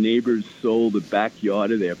our neighbors sold the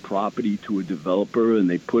backyard of their property to a developer, and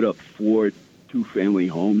they put up 4 two-family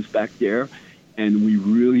homes back there, and we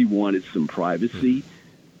really wanted some privacy.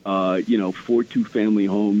 4 two-family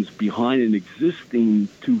homes behind an existing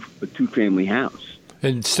two-family house.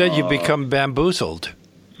 Instead, you become bamboozled.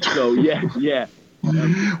 So yeah.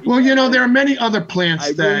 Well, there are many other plants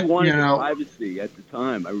I that really wanted privacy at the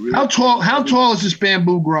time. How tall is this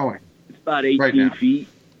bamboo growing? It's about 18 feet.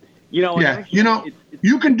 You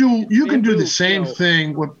can do the same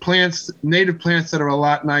thing with native plants that are a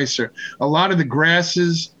lot nicer. A lot of the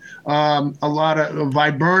grasses, a lot of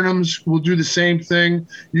viburnums will do the same thing.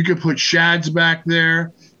 You could put shads back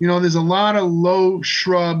there. There's a lot of low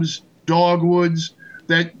shrubs, dogwoods,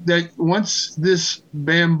 that once this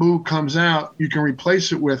bamboo comes out, you can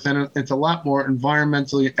replace it with, and it's a lot more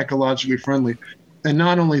environmentally, ecologically friendly. And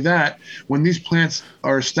not only that, when these plants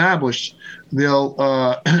are established, they'll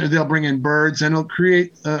bring in birds, and it'll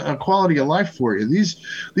create a quality of life for you.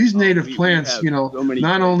 These native plants,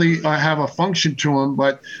 not only have a function to them,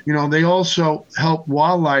 but they also help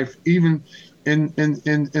wildlife, even in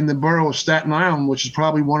the borough of Staten Island, which is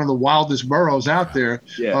probably one of the wildest boroughs out there.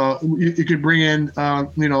 Yeah. You could bring in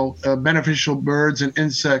beneficial birds and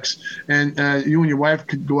insects, and you and your wife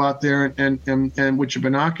could go out there and with your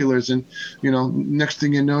binoculars, and next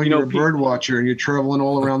thing you know, you're a bird watcher, and you're traveling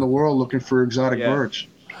all around the world looking for exotic birds.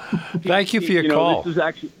 Thank you for your call. This is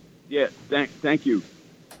actually, thank you.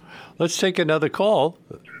 Let's take another call.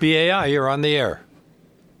 BAI, you're on the air.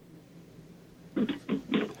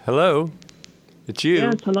 Hello. It's you.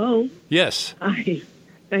 Yes, hello. Yes. Hi.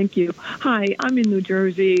 Thank you. Hi, I'm in New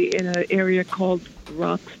Jersey in an area called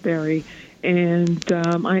Roxbury, and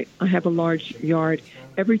I have a large yard.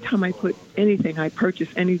 Every time I purchase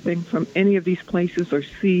anything from any of these places or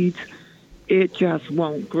seeds, it just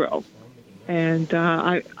won't grow. And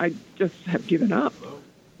I just have given up.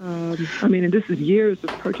 And this is years of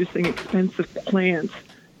purchasing expensive plants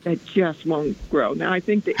that just won't grow. Now, I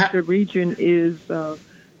think the region is cool.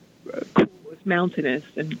 It's mountainous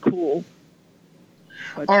and cool.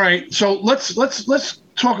 But all right, so let's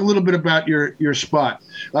talk a little bit about your spot.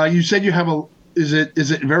 You said you have is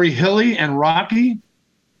it very hilly and rocky?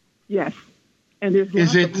 Yes, and there's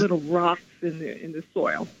lots of little rocks in the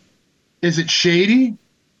soil. Is it shady?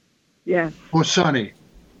 Yes. Or sunny?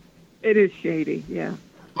 It is shady, yeah.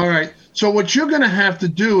 All right, so what you're going to have to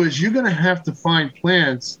do is you're going to have to find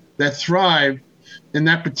plants that thrive in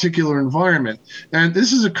that particular environment. And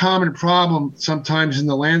this is a common problem sometimes in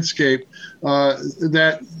the landscape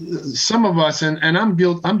that some of us, and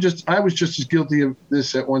I was just as guilty of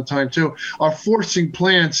this at one time too, are forcing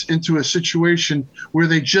plants into a situation where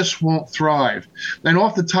they just won't thrive. And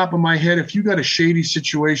off the top of my head, if you got a shady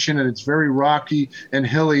situation and it's very rocky and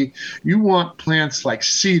hilly, you want plants like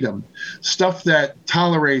sedum, stuff that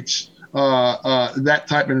tolerates that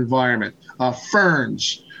type of environment.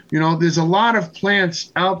 Ferns. There's a lot of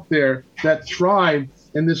plants out there that thrive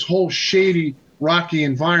in this whole shady, rocky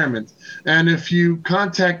environment. And if you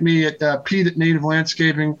contact me at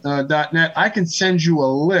pete@nativelandscaping.net, I can send you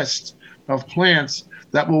a list of plants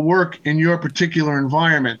that will work in your particular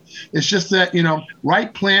environment. It's just that,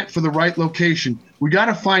 right plant for the right location. We got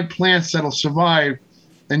to find plants that'll survive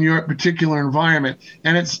in your particular environment.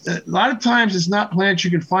 And it's a lot of times it's not plants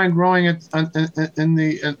you can find growing in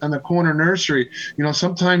the corner nursery.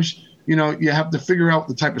 Sometimes you have to figure out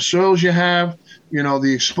the type of soils you have,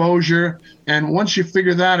 the exposure. And once you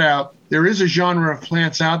figure that out, there is a genre of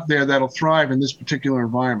plants out there that'll thrive in this particular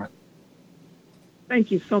environment.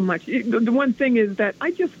 Thank you so much. The one thing is that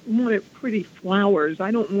I just wanted pretty flowers.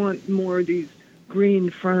 I don't want more of these green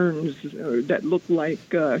ferns that look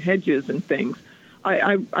like hedges and things.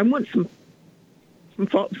 I want some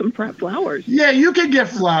flowers. Yeah, you can get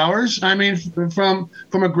flowers. I mean, from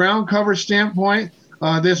a ground cover standpoint,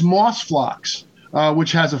 there's moss phlox,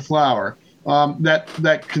 which has a flower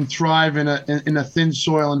that can thrive in a thin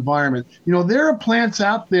soil environment. There are plants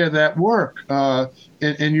out there that work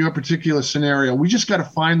in your particular scenario. We just got to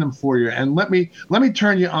find them for you. And let me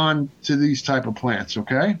turn you on to these type of plants.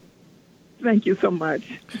 Okay. Thank you so much.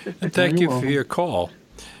 And thank you for your call.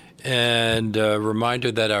 And a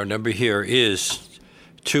reminder that our number here is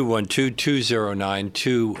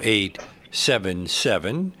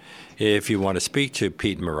 212-209-2877. If you want to speak to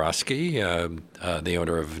Pete Morosky, the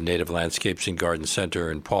owner of Native Landscapes and Garden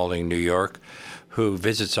Center in Paulding, New York, who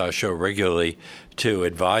visits our show regularly to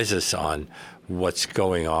advise us on what's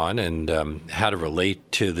going on and how to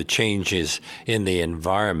relate to the changes in the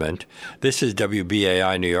environment. This is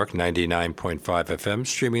WBAI New York 99.5 FM,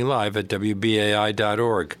 streaming live at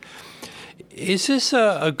WBAI.org. Is this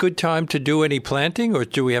a good time to do any planting, or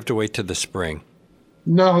do we have to wait till the spring?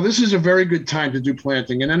 No, this is a very good time to do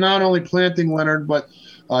planting. And not only planting, Leonard, but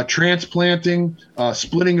transplanting,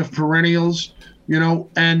 splitting of perennials.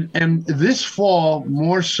 And this fall,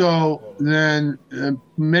 more so than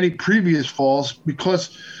many previous falls,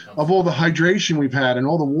 because of all the hydration we've had and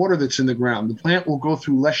all the water that's in the ground, the plant will go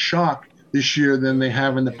through less shock this year than they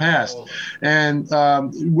have in the past. And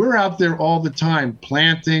we're out there all the time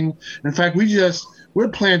planting. In fact, we're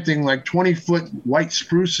planting like 20-foot white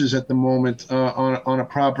spruces at the moment on a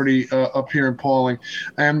property up here in Paulding.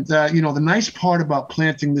 And, the nice part about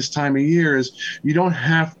planting this time of year is you don't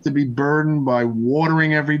have to be burdened by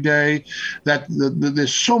watering every day.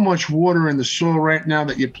 There's so much water in the soil right now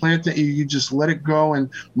that you plant it, you just let it go, and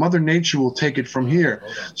Mother Nature will take it from here.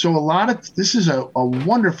 So this is a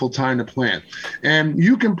wonderful time to plant. And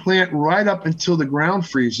you can plant right up until the ground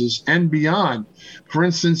freezes and beyond. For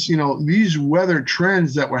instance, these weather trends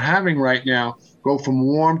that we're having right now go from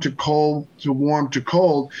warm to cold to warm to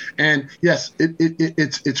cold. And yes,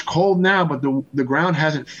 it's cold now, but the ground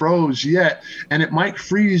hasn't froze yet. And it might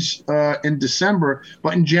freeze in December,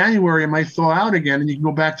 but in January it might thaw out again and you can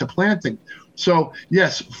go back to planting. So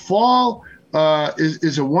yes, fall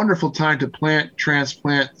is a wonderful time to plant,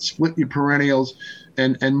 transplant, split your perennials,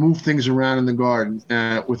 and move things around in the garden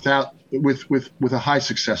with a high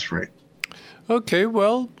success rate. Okay,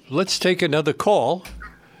 well, let's take another call.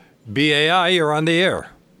 BAI, you're on the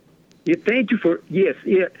air. Yeah, thank you for, yes.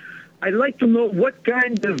 I'd like to know what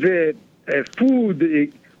kind of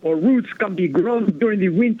food or roots can be grown during the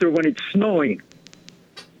winter when it's snowing.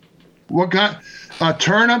 What kind?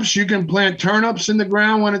 Turnips. You can plant turnips in the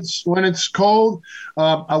ground when it's cold.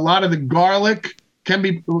 A lot of the garlic can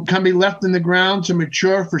be left in the ground to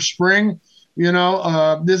mature for spring.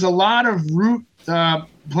 There's a lot of root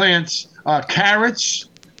plants. Carrots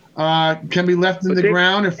can be left in the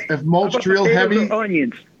ground if mulched real heavy.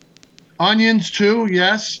 Onions too,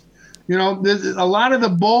 yes. There's a lot of the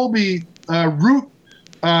bulby root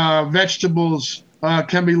vegetables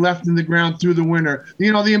can be left in the ground through the winter.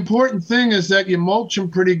 The important thing is that you mulch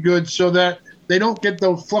them pretty good so that they don't get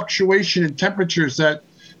those fluctuation in temperatures that,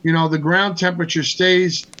 the ground temperature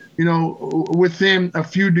stays, within a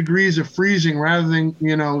few degrees of freezing rather than,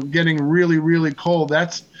 getting really, really cold.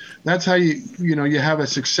 That's how you have a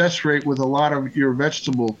success rate with a lot of your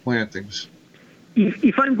vegetable plantings.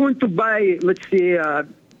 If I'm going to buy, let's say, a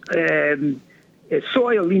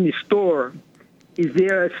soil in the store, Is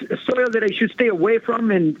there a soil that I should stay away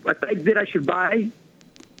from and a type that I should buy?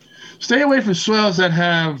 Stay away from soils that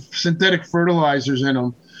have synthetic fertilizers in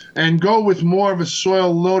them, and go with more of a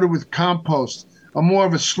soil loaded with compost, a more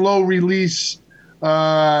of a slow release,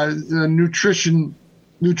 nutritionally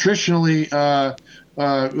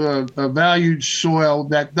valued soil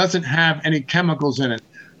that doesn't have any chemicals in it.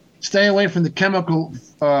 Stay away from the chemical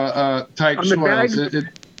type soils.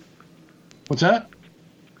 What's that?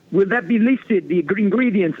 Will that be listed, the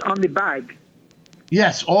ingredients on the bag?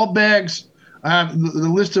 Yes, all bags have the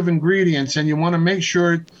list of ingredients, and you want to make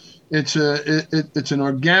sure it's an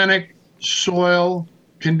organic soil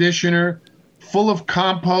conditioner full of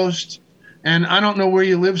compost. And I don't know where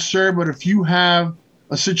you live, sir, but if you have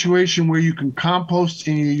a situation where you can compost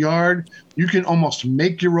in your yard, you can almost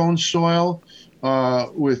make your own soil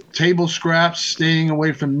with table scraps, staying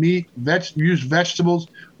away from meat, use vegetables,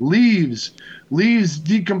 leaves. Leaves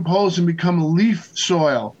decompose and become leaf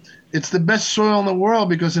soil. It's the best soil in the world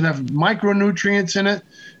because it has micronutrients in it.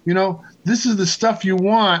 You know, this is the stuff you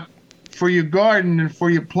want for your garden and for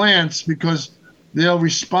your plants because they'll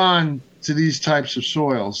respond to these types of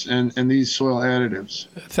soils and these soil additives.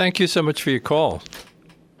 Thank you so much for your call.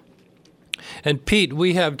 And Pete,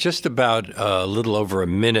 we have just about a little over a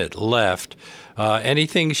minute left. Any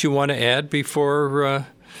things you want to add before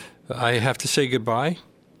I have to say goodbye?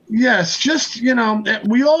 Yes, just, you know,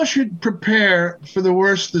 we all should prepare for the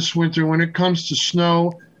worst this winter when it comes to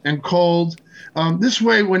snow and cold. This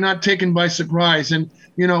way we're not taken by surprise. And,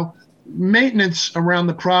 you know, maintenance around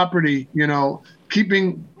the property, you know,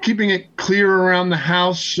 keeping it clear around the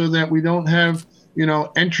house so that we don't have, you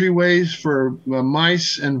know, entryways for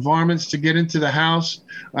mice and varmints to get into the house.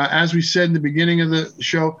 As we said in the beginning of the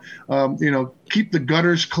show, you know, keep the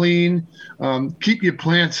gutters clean, keep your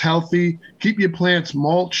plants healthy, keep your plants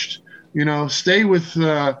mulched, you know, stay with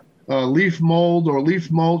leaf mold or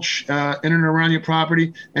leaf mulch in and around your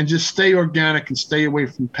property, and just stay organic and stay away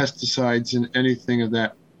from pesticides and anything of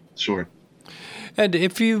that sort. And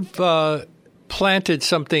if you've planted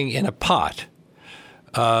something in a pot,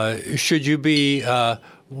 should you be,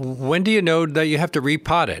 when do you know that you have to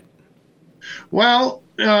repot it? Well,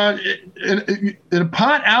 in a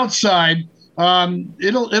pot outside,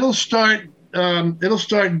 it'll start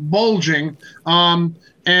bulging, and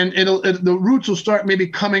the roots will start maybe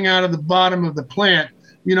coming out of the bottom of the plant.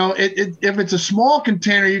 You know, if it's a small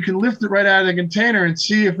container, you can lift it right out of the container and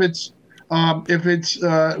see if it's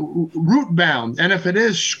root bound, and if it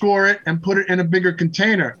is, score it and put it in a bigger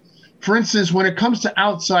container. For instance, when it comes to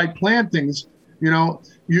outside plantings, you know,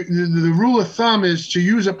 the rule of thumb is to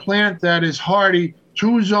use a plant that is hardy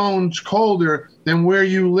 2 zones colder than where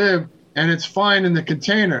you live, and it's fine in the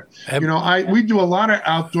container. You know, we do a lot of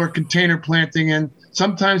outdoor container planting, and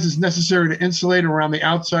sometimes it's necessary to insulate around the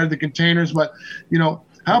outside of the containers. But, you know,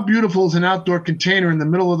 how beautiful is an outdoor container in the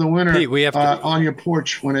middle of the winter, Pete, we have to, on your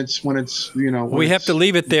porch when it's you know. We have to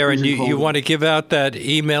leave it there, and you want to give out that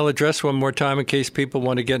email address one more time in case people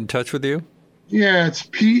want to get in touch with you? Yeah, it's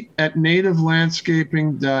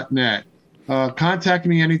pete@nativelandscaping.net. Contact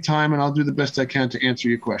me anytime, and I'll do the best I can to answer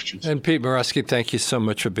your questions. And Pete Morosky, thank you so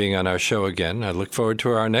much for being on our show again. I look forward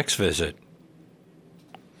to our next visit.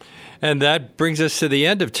 And that brings us to the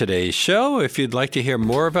end of today's show. If you'd like to hear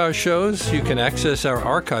more of our shows, you can access our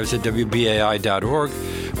archives at WBAI.org.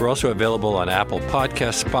 We're also available on Apple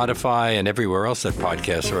Podcasts, Spotify, and everywhere else that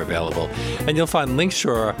podcasts are available. And you'll find links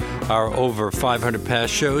to our over 500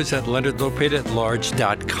 past shows at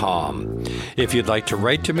LeonardLopate@large.com. If you'd like to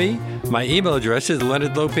write to me, my email address is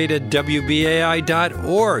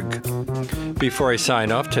leonardlopate@WBAI.org. Before I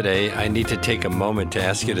sign off today, I need to take a moment to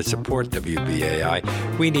ask you to support WBAI.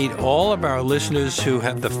 We need all of our listeners who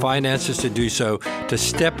have the finances to do so to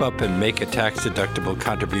step up and make a tax-deductible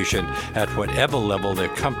contribution at whatever level they're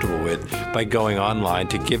comfortable with by going online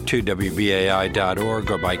to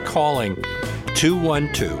give2wbai.org or by calling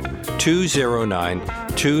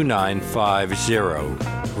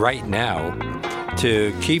 212-209-2950 right now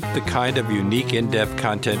to keep the kind of unique, in-depth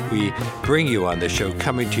content we bring you on the show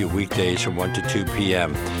coming to you weekdays from 1 to 2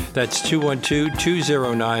 p.m. That's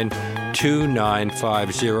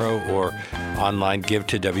 212-209-2950 or online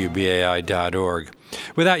give2wbai.org.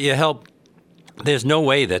 Without your help, there's no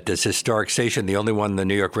way that this historic station, the only one on the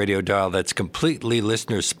New York radio dial that's completely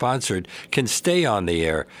listener-sponsored, can stay on the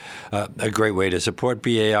air. A great way to support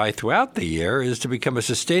BAI throughout the year is to become a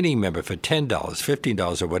sustaining member for $10,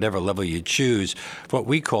 $15, or whatever level you choose, what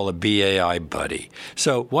we call a BAI buddy.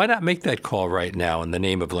 So why not make that call right now in the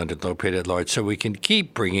name of Leonard Lopate at Large so we can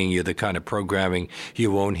keep bringing you the kind of programming you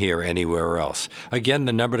won't hear anywhere else. Again,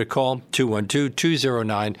 the number to call,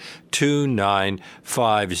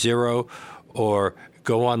 212-209-2950. or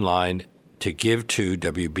go online to give to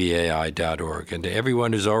WBAI.org. And to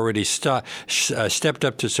everyone who's already stepped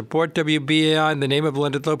up to support WBAI in the name of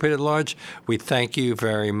Leonard Lopate at Large, we thank you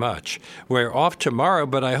very much. We're off tomorrow,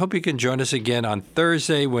 but I hope you can join us again on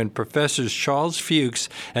Thursday when Professors Charles Fuchs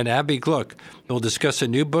and Abby Gluck will discuss a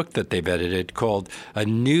new book that they've edited called A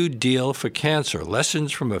New Deal for Cancer,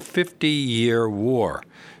 Lessons from a 50-Year War.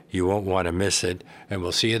 You won't want to miss it, and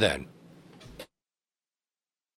we'll see you then.